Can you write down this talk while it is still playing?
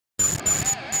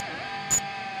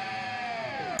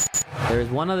There's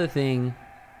one other thing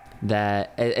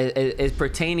that is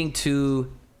pertaining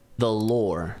to the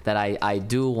lore that I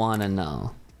do want to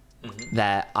know.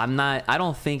 That I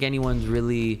don't think anyone's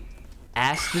really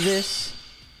asked this,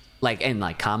 like in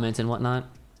like comments and whatnot.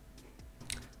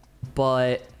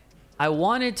 But I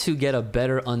wanted to get a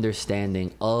better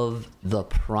understanding of the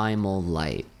Primal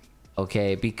Light,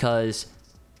 okay? Because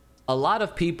a lot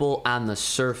of people on the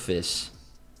surface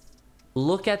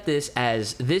look at this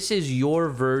as this is your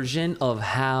version of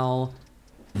how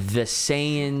the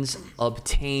Saiyans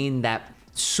obtain that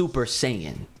Super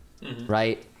Saiyan,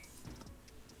 right?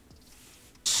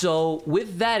 So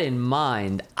with that in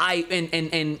mind,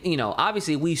 and you know,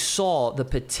 obviously we saw the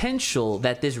potential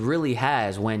that this really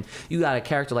has when you got a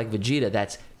character like Vegeta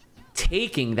that's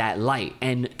taking that light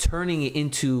and turning it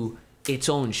into its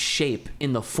own shape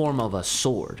in the form of a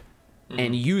sword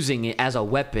and using it as a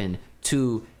weapon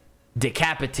to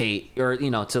decapitate or, you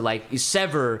know, to like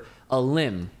sever a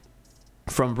limb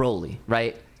from Broly,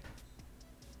 right?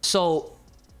 So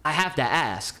I have to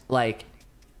ask, like,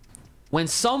 when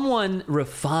someone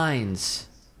refines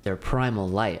their primal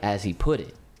light, as he put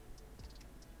it,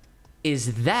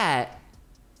 is that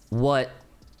what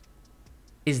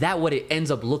it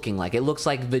ends up looking like? It looks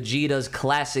like Vegeta's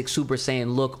classic Super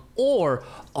Saiyan look, or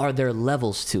are there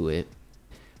levels to it?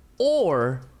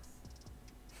 Or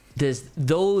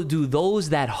do those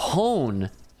that hone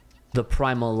the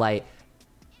primal light,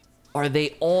 are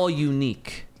they all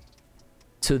unique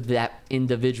to that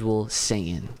individual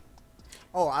Saiyan?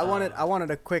 Oh, I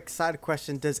wanted a quick side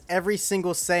question. Does every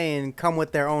single Saiyan come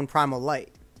with their own primal light?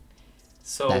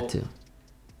 So That too.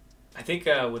 I think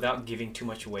without giving too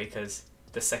much away, because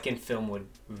the second film would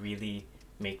really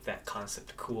make that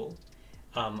concept cool.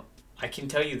 I can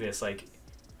tell you this, like,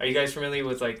 are you guys familiar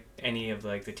with like any of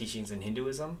like the teachings in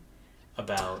Hinduism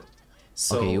about?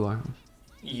 So Okay, you are.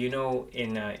 You know,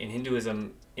 in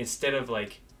Hinduism, instead of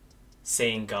like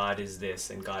saying God is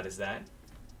this and God is that,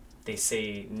 they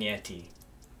say Nyati.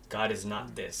 God is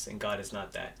not this and God is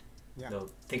not that. Yeah.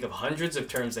 They'll think of hundreds of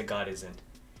terms that God isn't.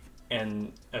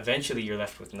 And eventually you're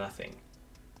left with nothing.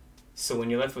 So when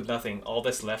you're left with nothing, all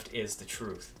that's left is the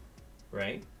truth,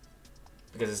 right?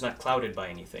 Because it's not clouded by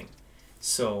anything.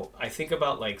 So I think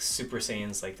about like Super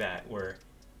Saiyans like that, where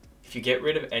if you get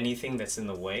rid of anything that's in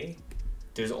the way,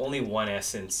 there's only one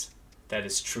essence that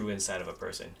is true inside of a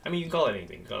person. I mean, you can call it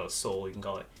anything. You can call it soul, you can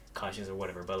call it conscience or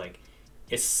whatever, but like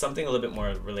it's something a little bit more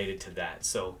related to that.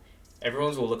 So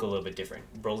everyone's will look a little bit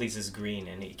different. Broly's is green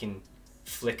and it can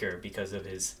flicker because of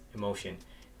his emotion.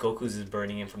 Goku's is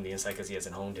burning him from the inside because he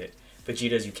hasn't honed it.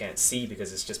 Vegeta's you can't see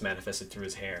because it's just manifested through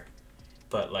his hair.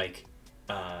 But like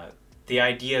the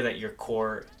idea that your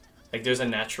core, like there's a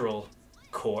natural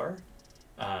core,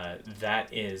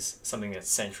 that is something that's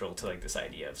central to like this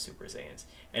idea of Super Saiyans.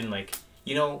 And like,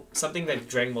 you know, something that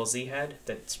Dragon Ball Z had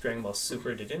that Dragon Ball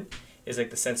Super didn't is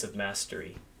like the sense of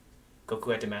mastery.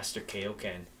 Goku had to master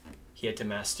Kaioken. He had to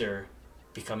master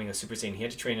becoming a Super Saiyan. He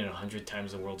had to train in 100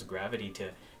 times the world's gravity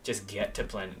to just get to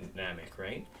Planet Namek,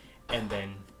 right? And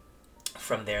then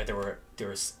from there,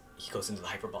 he goes into the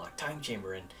hyperbolic time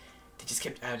chamber, and they just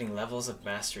kept adding levels of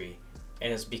mastery.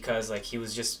 And it's because like he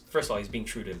was just, first of all, he's being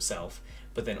true to himself,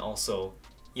 but then also,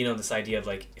 you know, this idea of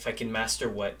like if I can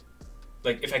master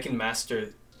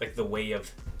like the way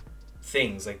of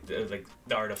things, like the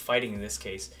art of fighting in this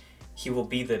case, he will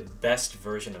be the best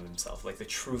version of himself, like the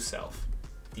true self,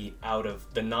 the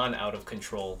non out of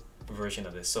control version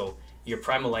of this. So your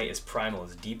primal light is primal,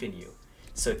 is deep in you.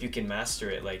 So if you can master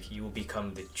it, like you will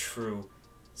become the true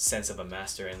sense of a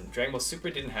master. And Dragon Ball Super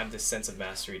didn't have this sense of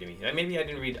mastery to me. Maybe I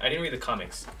didn't read the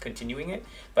comics continuing it,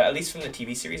 but at least from the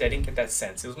TV series I didn't get that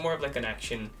sense. It was more of like an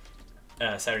action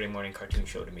Saturday morning cartoon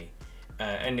show to me.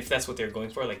 And if that's what they're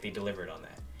going for, like they delivered on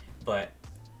that. But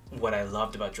what I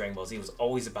loved about Dragon Ball Z was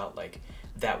always about like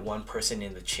that one person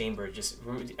in the chamber. Just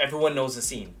everyone knows the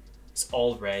scene. It's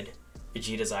all red.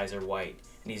 Vegeta's eyes are white,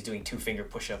 and he's doing 2-finger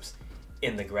push-ups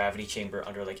in the gravity chamber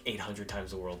under like 800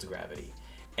 times the world's gravity.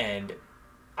 And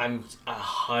I'm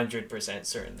 100%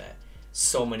 certain that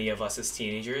so many of us as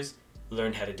teenagers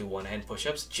learned how to do one-hand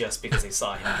push-ups just because they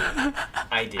saw him do it.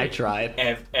 I did. I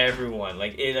tried. Everyone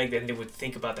then they would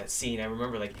think about that scene. I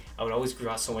remember like I would always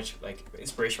draw so much like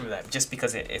inspiration from that just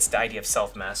because it's the idea of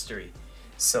self-mastery.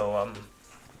 So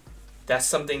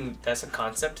that's a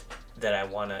concept that I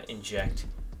want to inject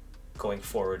going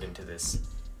forward into this.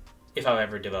 If I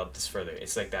ever develop this further,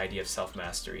 it's like the idea of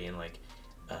self-mastery and like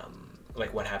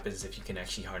what happens if you can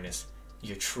actually harness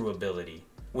your true ability,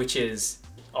 which is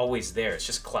always there. It's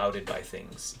just clouded by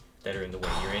things that are in the way.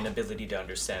 Your inability to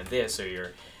understand this, or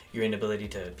your inability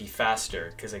to be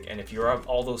faster. Because like, and if you're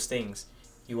all those things,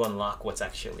 you unlock what's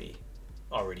actually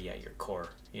already at your core,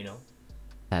 you know?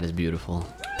 That is beautiful.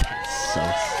 That's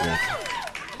so sick.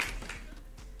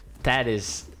 That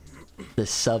is, the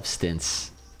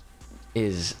substance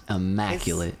is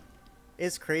immaculate.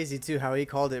 It's crazy too how he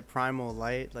called it Primal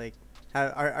Light. Like,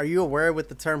 are you aware with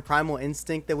the term Primal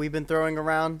Instinct that we've been throwing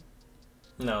around?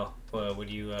 No. What are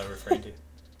you referring to?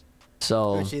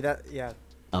 So, See that? Yeah.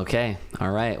 okay,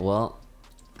 all right. Well,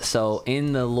 so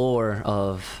in the lore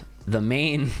of the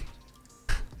main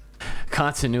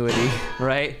continuity,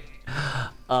 right?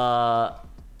 Broly,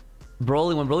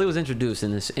 when Broly was introduced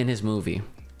in his movie,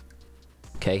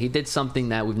 okay, he did something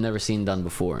that we've never seen done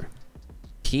before.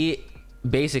 He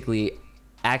basically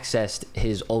accessed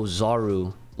his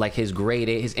Ozaru, like his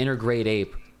inner great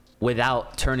ape,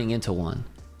 without turning into one.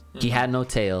 He had no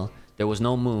tail. There was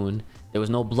no moon. There was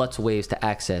no blood waves to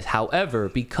access. However,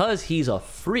 because he's a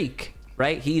freak,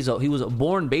 right? He was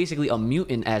born basically a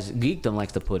mutant, as Geekdom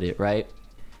likes to put it, right?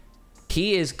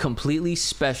 He is completely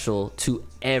special to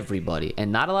everybody,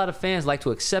 and not a lot of fans like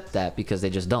to accept that because they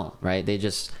just don't, right?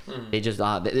 There's a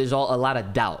lot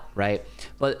of doubt, right?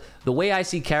 But the way I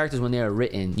see characters when they are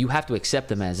written, you have to accept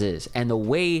them as is. And the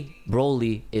way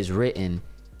Broly is written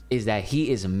is that he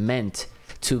is meant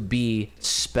to be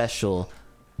special,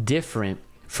 different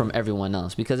from everyone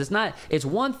else, because it's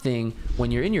one thing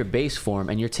when you're in your base form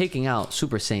and you're taking out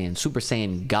Super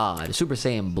Saiyan God, Super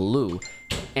Saiyan Blue,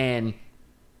 and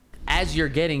as you're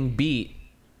getting beat,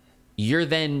 you're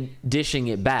then dishing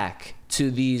it back to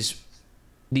these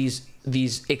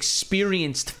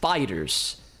experienced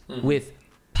fighters with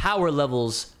power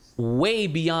levels way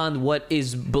beyond what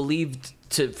is believed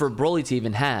for Broly to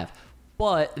even have.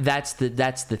 But that's the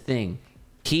thing.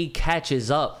 He catches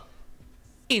up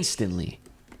instantly,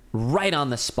 right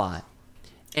on the spot.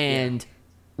 And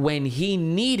when he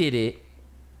needed it,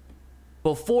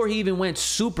 before he even went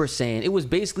Super Saiyan, it was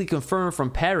basically confirmed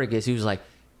from Paragus. He was like,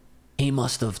 he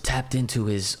must have tapped into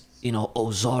his,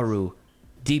 Ozaru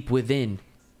deep within.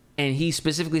 And he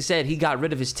specifically said he got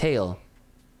rid of his tail,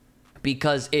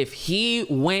 because if he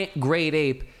went Great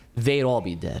Ape, they'd all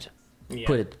be dead. Yeah.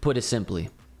 Put it simply,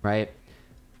 right?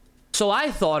 So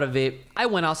I thought of it. I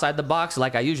went outside the box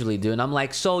like I usually do, and I'm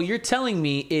like, so you're telling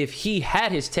me if he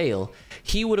had his tail,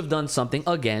 he would have done something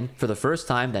again for the first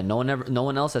time that no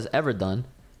one else has ever done,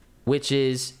 which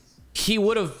is he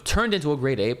would have turned into a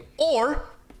great ape or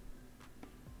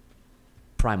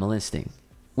Primal Instinct,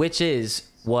 which is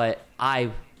what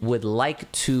I would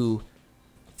like to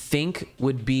think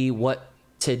would be what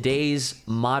today's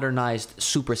modernized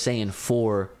Super Saiyan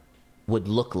 4 would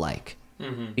look like.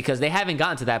 Because they haven't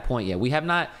gotten to that point yet. We have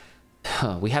not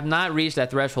reached that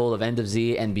threshold of End of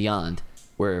Z and beyond.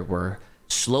 We're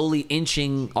slowly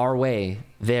inching our way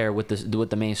there with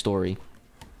the main story.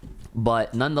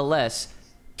 But nonetheless,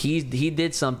 he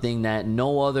did something that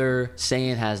no other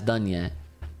Saiyan has done yet.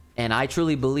 And I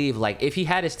truly believe, like, if he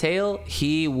had his tail,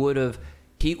 he would have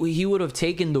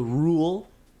taken the rule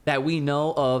that we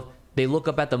know of. They look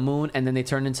up at the moon and then they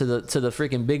turn into the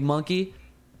freaking big monkey.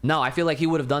 No, I feel like he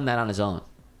would have done that on his own.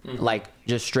 Like,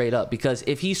 just straight up. Because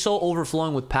if he's so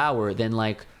overflowing with power, then,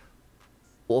 like,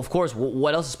 well, of course,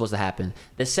 what else is supposed to happen?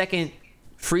 The second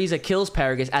Frieza kills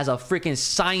Paragus as a freaking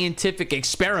scientific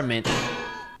experiment,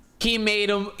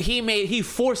 he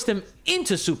forced him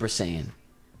into Super Saiyan.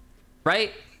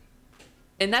 Right?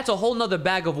 And that's a whole nother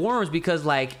bag of worms, because,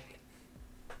 like,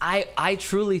 I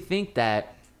truly think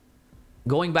that,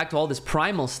 going back to all this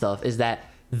primal stuff, is that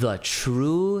the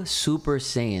true Super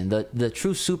Saiyan, the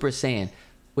true Super Saiyan,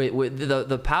 with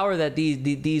the power that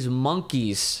these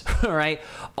monkeys, right,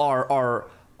 are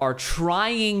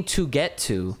trying to get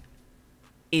to,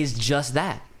 is just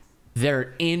that,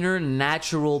 their inner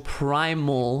natural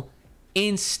primal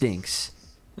instincts.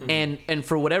 And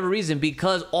for whatever reason,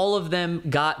 because all of them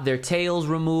got their tails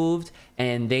removed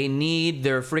and they need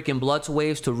their freaking blood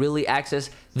waves to really access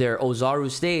their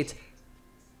Ozaru state,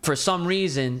 for some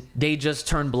reason, they just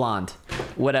turn blonde.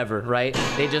 Whatever, right?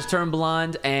 They just turn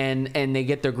blonde and they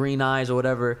get their green eyes or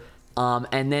whatever.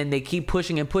 And then they keep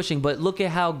pushing and pushing. But look at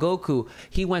how Goku,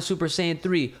 he went Super Saiyan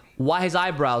 3. Why his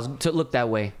eyebrows look that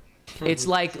way? It's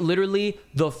like, literally,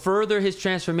 the further his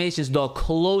transformations, the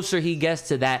closer he gets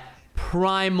to that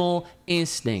primal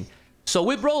instinct. So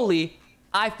with Broly,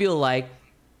 I feel like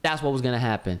that's what was going to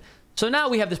happen. So now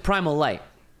we have this Primal Light.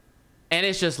 And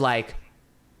it's just like,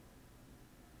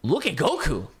 look at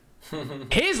Goku.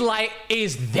 His light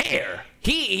is there.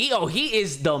 He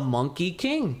is the Monkey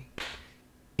King.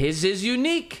 His is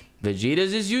unique.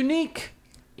 Vegeta's is unique.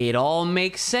 It all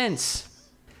makes sense.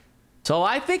 So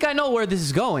I think I know where this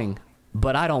is going,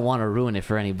 but I don't want to ruin it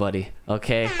for anybody,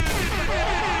 okay?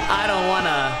 I don't want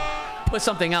to put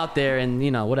something out there and,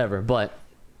 whatever. But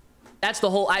that's the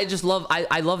whole.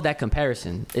 I love that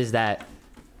comparison. Is that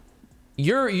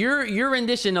your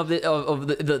rendition of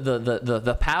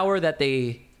the power that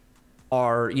they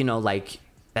are, you know, like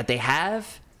that they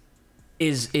have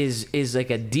is like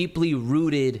a deeply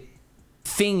rooted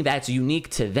thing that's unique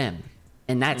to them,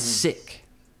 and that's sick.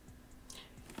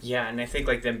 Yeah, and I think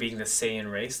like them being the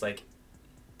Saiyan race, like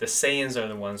the Saiyans are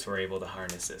the ones who are able to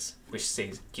harness this, which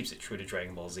keeps it true to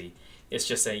Dragon Ball Z. It's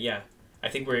just that, yeah, I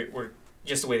think we're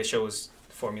just the way the show is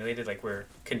formulated, like we're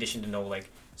conditioned to know like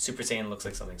Super Saiyan looks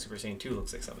like something, Super Saiyan 2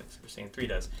 looks like something, Super Saiyan 3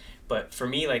 does. But for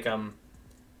me, like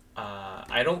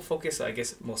I don't focus, I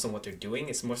guess, most on what they're doing.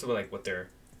 It's more so about like what their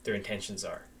intentions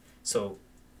are. So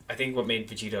I think what made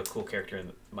Vegeta a cool character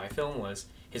in my film was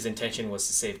his intention was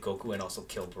to save Goku and also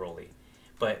kill Broly.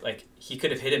 But like he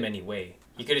could have hit him anyway.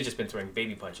 He could have just been throwing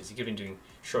baby punches. He could have been doing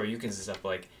Shoryukens and stuff. But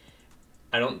like,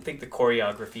 I don't think the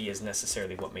choreography is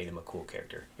necessarily what made him a cool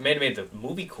character. It may have made the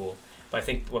movie cool, but I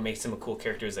think what makes him a cool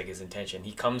character is like his intention.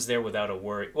 He comes there without a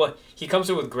worry. Well, he comes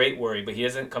there with great worry, but he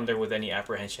doesn't come there with any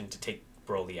apprehension to take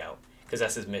Broly out, because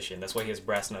that's his mission. That's why he has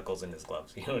brass knuckles in his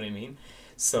gloves. You know what I mean?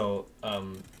 So,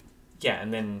 yeah,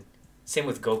 and then same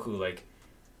with Goku. Like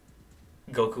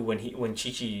Goku, when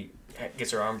Chi-Chi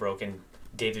gets her arm broken,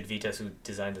 David Vitas, who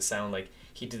designed the sound, like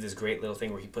he did this great little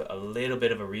thing where he put a little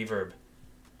bit of a reverb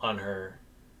on her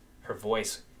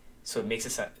voice, so it makes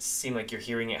it seem like you're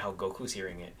hearing it how Goku's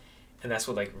hearing it, and that's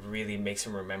what like really makes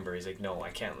him remember. He's like, no, I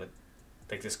can't let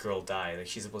like this girl die. Like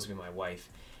she's supposed to be my wife.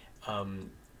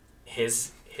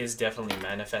 His definitely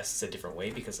manifests a different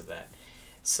way because of that.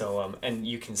 So and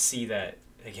you can see that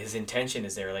like his intention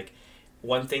is there. Like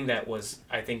one thing that was,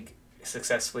 I think,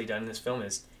 successfully done in this film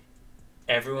is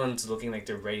everyone's looking like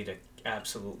they're ready to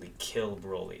absolutely kill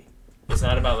Broly. It's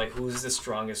not about like who's the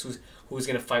strongest, who's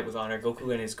gonna fight with honor.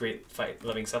 Goku and his great fight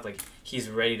loving stuff, like he's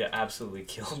ready to absolutely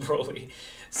kill Broly.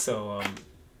 So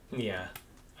yeah,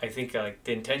 I think like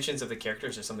the intentions of the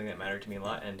characters are something that matter to me a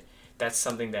lot, and that's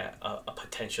something that a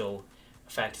potential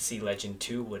Fantasy Legend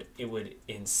 2 would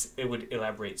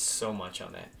elaborate so much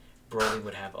on that. Broly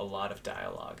would have a lot of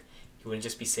dialogue. He wouldn't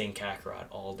just be saying Kakarot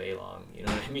all day long. You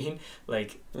know what I mean?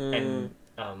 Like and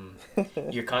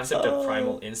your concept of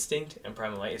primal instinct and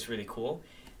primal light is really cool.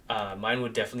 Mine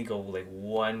would definitely go like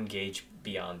one gauge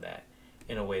beyond that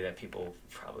in a way that people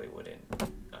probably wouldn't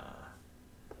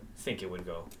think it would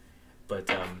go.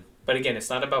 But again, it's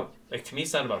not about, like, to me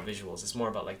it's not about visuals. It's more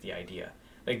about like the idea.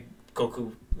 Like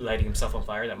Goku lighting himself on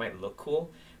fire, that might look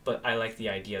cool, but I like the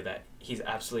idea that he's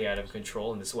absolutely out of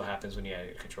control, and this is what happens when you're out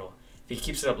of control. If he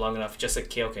keeps it up long enough, just like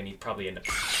Kaioken, he'd probably end up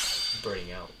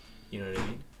burning out. You know what I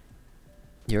mean?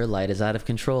 Your light is out of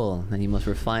control, and you must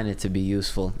refine it to be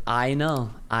useful. I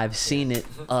know. I've seen it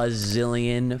a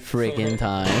zillion friggin'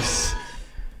 times.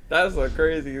 That's a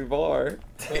crazy bar.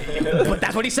 But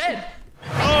that's what he said.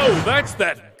 Oh, that's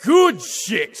that good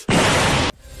shit.